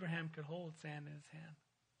Abraham could hold sand in his hand.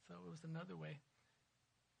 So it was another way.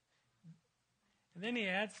 And then he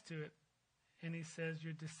adds to it, and he says,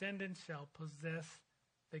 your descendants shall possess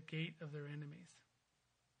the gate of their enemies.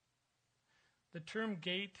 The term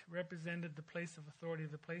gate represented the place of authority,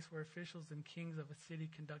 the place where officials and kings of a city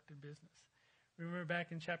conducted business. Remember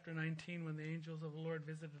back in chapter 19 when the angels of the Lord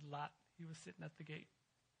visited Lot, he was sitting at the gate.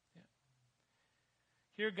 Yeah.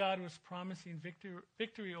 Here God was promising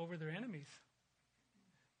victory over their enemies,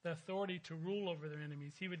 the authority to rule over their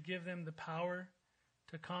enemies. He would give them the power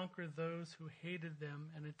to conquer those who hated them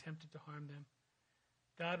and attempted to harm them.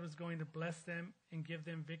 God was going to bless them and give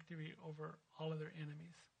them victory over all of their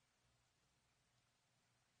enemies.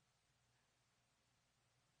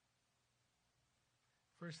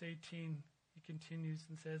 Verse 18, he continues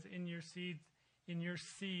and says, in your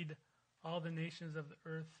seed, all the nations of the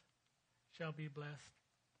earth shall be blessed.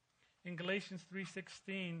 In Galatians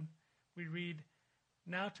 3:16, we read,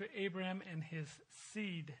 now to Abraham and his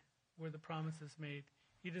seed were the promises made.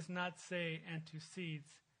 He does not say, and to seeds,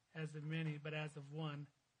 as of many, but as of one,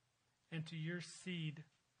 and to your seed,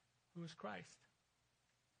 who is Christ.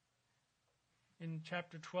 In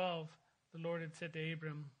chapter 12, the Lord had said to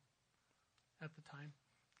Abram at the time,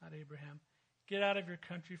 not Abraham, get out of your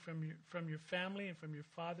country, from your family, and from your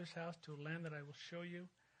father's house to a land that I will show you.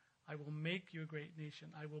 I will make you a great nation.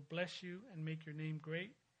 I will bless you and make your name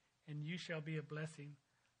great, and you shall be a blessing.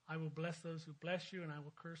 I will bless those who bless you, and I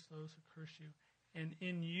will curse those who curse you. And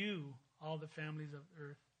in you, all the families of the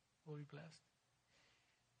earth will be blessed.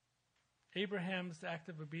 Abraham's act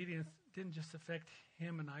of obedience didn't just affect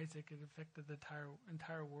him and Isaac, it affected the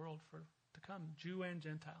entire world to come, Jew and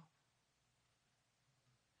Gentile.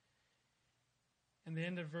 In the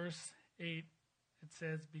end of verse 8, it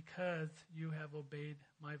says, because you have obeyed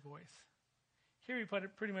my voice. Here he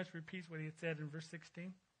pretty much repeats what he had said in verse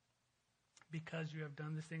 16. Because you have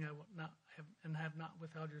done this thing, I will not have, and have not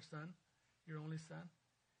withheld your son, your only son.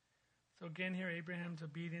 So again here, Abraham's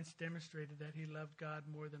obedience demonstrated that he loved God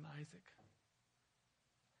more than Isaac.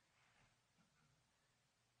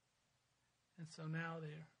 And so now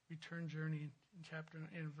their return journey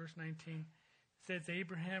in verse 19, it says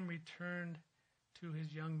Abraham returned to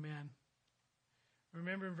his young men.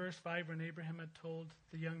 Remember in verse 5 when Abraham had told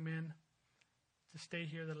the young men to stay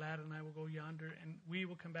here, the lad and I will go yonder, and we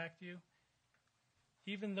will come back to you.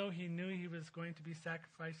 Even though he knew he was going to be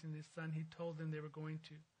sacrificing his son, he told them they were going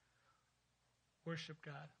to worship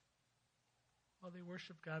God. Well, they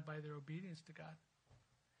worshiped God by their obedience to God.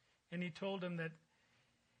 And he told them that,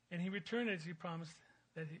 and he returned as he promised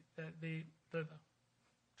try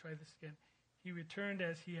this again. He returned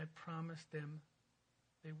as he had promised them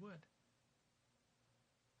they would.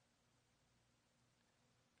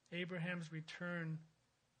 Abraham's return,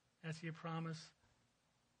 as he had promised,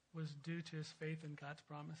 was due to his faith in God's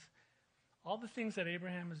promise. All the things that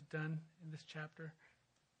Abraham has done in this chapter,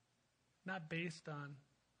 not based on,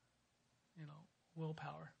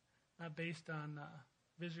 willpower, not based on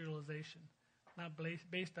visualization, not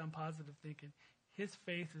based on positive thinking. His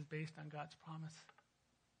faith is based on God's promise.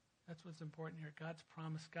 That's what's important here. God's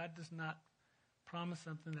promise. God does not promise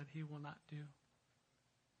something that he will not do.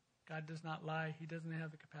 God does not lie. He doesn't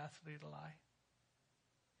have the capacity to lie.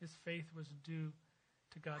 His faith was due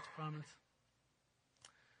to God's promise.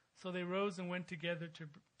 So they rose and went together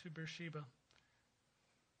to Beersheba.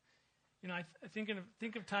 You know, I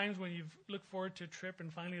think of times when you've looked forward to a trip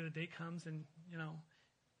and finally the day comes and, you know,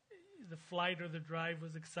 the flight or the drive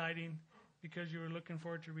was exciting because you were looking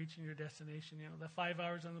forward to reaching your destination. You know, the 5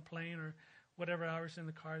 hours on the plane or whatever hours in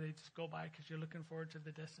the car, they just go by because you're looking forward to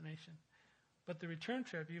the destination. But the return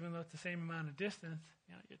trip, even though it's the same amount of distance,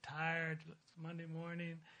 you know, you're tired, it's Monday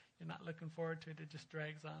morning, you're not looking forward to it, it just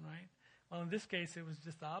drags on, right? Well, in this case, it was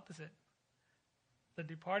just the opposite. The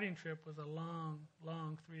departing trip was a long,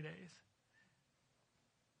 long 3 days.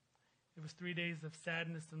 It was 3 days of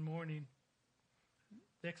sadness and mourning.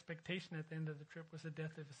 The expectation at the end of the trip was the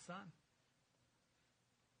death of his son.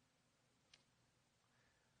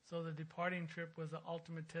 So the departing trip was the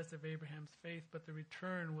ultimate test of Abraham's faith, but the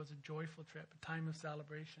return was a joyful trip, a time of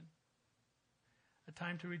celebration, a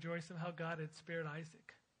time to rejoice of how God had spared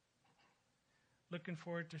Isaac, looking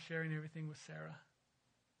forward to sharing everything with Sarah.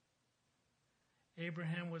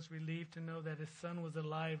 Abraham was relieved to know that his son was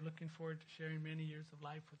alive, looking forward to sharing many years of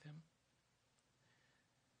life with him,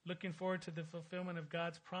 looking forward to the fulfillment of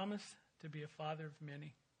God's promise to be a father of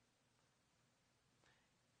many.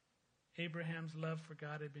 Abraham's love for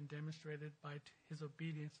God had been demonstrated by his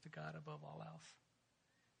obedience to God above all else.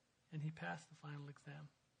 And he passed the final exam.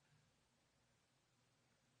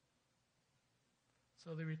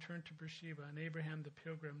 So they returned to Beersheba, and Abraham the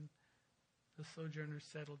pilgrim, the sojourner,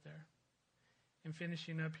 settled there. And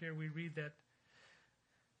finishing up here, we read that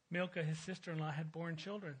Milcah, his sister-in-law, had borne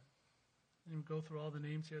children. And we'll go through all the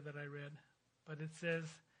names here that I read. But it says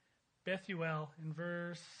Bethuel in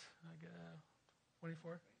verse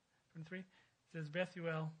 24. 23, it says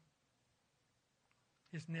Bethuel,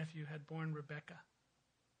 his nephew, had borne Rebekah,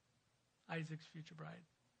 Isaac's future bride.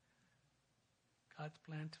 God's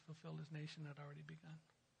plan to fulfill his nation had already begun.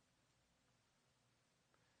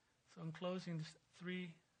 So in closing, just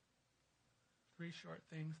three short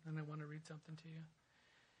things, then I want to read something to you.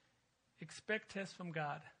 Expect tests from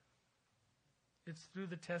God. It's through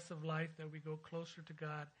the tests of life that we go closer to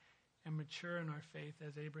God and mature in our faith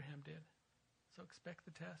as Abraham did. So expect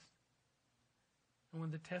the test. And when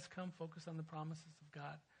the tests come, focus on the promises of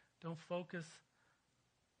God. Don't focus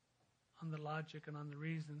on the logic and on the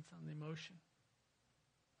reasons, on the emotion.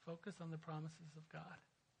 Focus on the promises of God.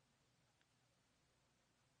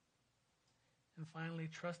 And finally,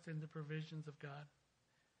 trust in the provisions of God.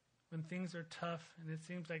 When things are tough and it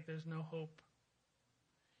seems like there's no hope,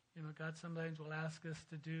 you know, God sometimes will ask us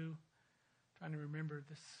to do, trying to remember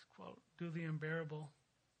this quote, do the unbearable.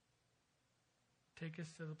 Take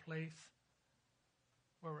us to the place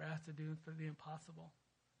where we're asked to do the impossible,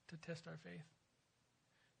 to test our faith.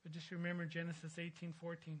 But just remember Genesis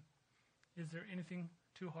 18:14. Is there anything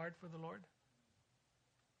too hard for the Lord?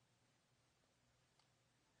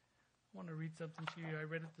 I want to read something to you. I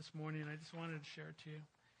read it this morning, and I just wanted to share it to you.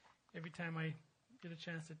 Every time I get a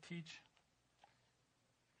chance to teach,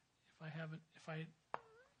 if I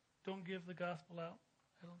don't give the gospel out,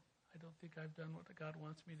 I don't think I've done what God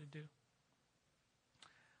wants me to do.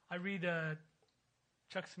 I read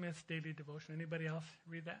Chuck Smith's daily devotion. Anybody else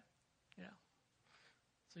read that? Yeah.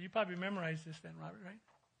 So you probably memorized this then, Robert, right?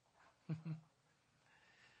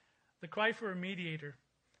 The cry for a mediator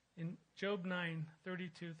in Job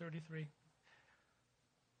 9:32-33.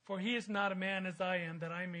 For he is not a man as I am,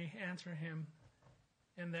 that I may answer him,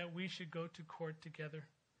 and that we should go to court together.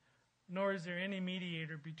 Nor is there any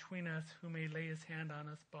mediator between us who may lay his hand on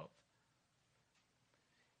us both.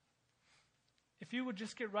 If you would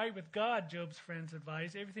just get right with God, Job's friends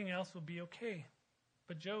advised, everything else will be okay.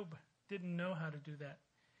 But Job didn't know how to do that.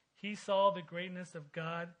 He saw the greatness of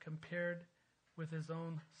God compared with his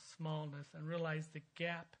own smallness and realized the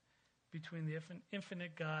gap between the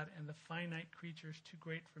infinite God and the finite creatures too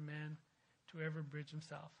great for man to ever bridge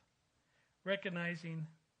himself. Recognizing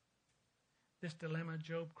this dilemma,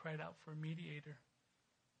 Job cried out for a mediator.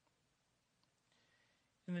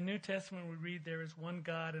 In the New Testament, we read there is one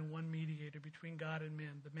God and one mediator between God and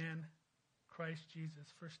men, the man Christ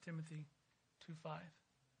Jesus, 1 Timothy 2:5.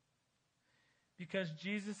 Because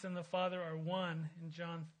Jesus and the Father are one in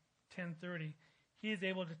John 10:30, he is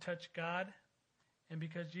able to touch God, and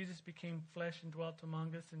because Jesus became flesh and dwelt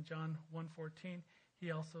among us in John 1:14,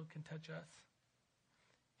 he also can touch us.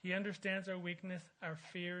 He understands our weakness, our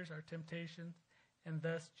fears, our temptations, and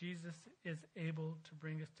thus Jesus is able to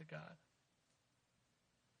bring us to God.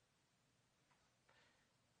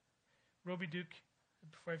 Roby Duke,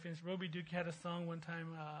 before I finish, Roby Duke had a song one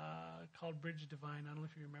time called Bridge Divine. I don't know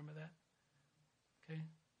if you remember that. Okay?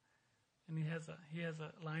 And he has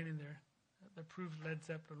a line in there that proves Led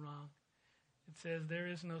Zeppelin wrong. It says, there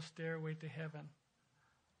is no stairway to heaven,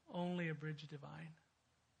 only a bridge divine.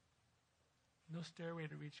 No stairway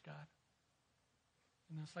to reach God.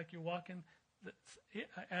 It's like you're walking.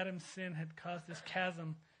 Adam's sin had caused this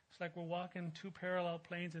chasm. It's like we're walking two parallel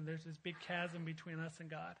planes, and there's this big chasm between us and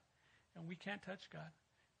God. And we can't touch God.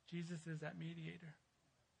 Jesus is that mediator.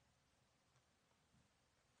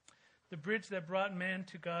 The bridge that brought man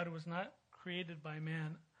to God was not created by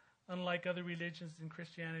man. Unlike other religions in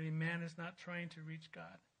Christianity, man is not trying to reach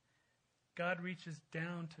God. God reaches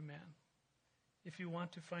down to man. If you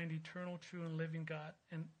want to find eternal, true, and living God,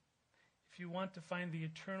 and if you want to find the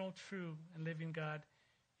eternal, true, and living God,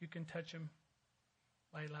 you can touch him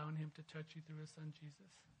by allowing him to touch you through his son,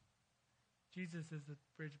 Jesus. Jesus is the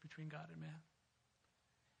bridge between God and man.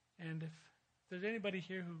 And if there's anybody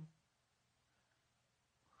here who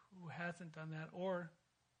hasn't done that, or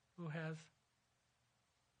who has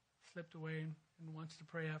slipped away and wants to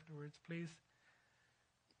pray afterwards, please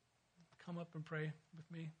come up and pray with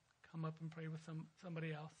me. Come up and pray with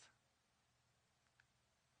somebody else.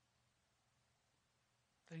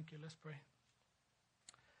 Thank you. Let's pray.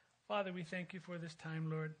 Father, we thank you for this time,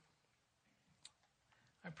 Lord.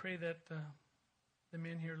 I pray that the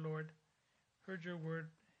men here, Lord, heard your word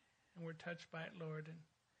and were touched by it, Lord,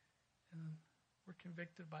 and were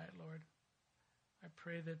convicted by it, Lord. I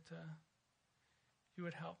pray that you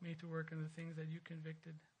would help me to work on the things that you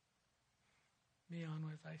convicted me on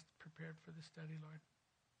as I prepared for the study, Lord.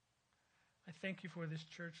 I thank you for this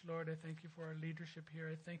church, Lord. I thank you for our leadership here.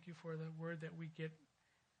 I thank you for the word that we get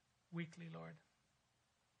weekly, Lord.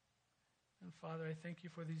 And Father, I thank you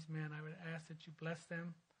for these men. I would ask that you bless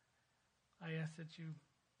them. I ask that you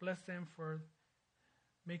bless them for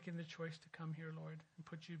making the choice to come here, Lord, and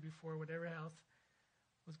put you before whatever else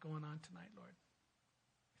was going on tonight, Lord.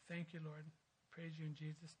 Thank you, Lord. Praise you in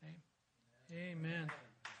Jesus' name. Amen.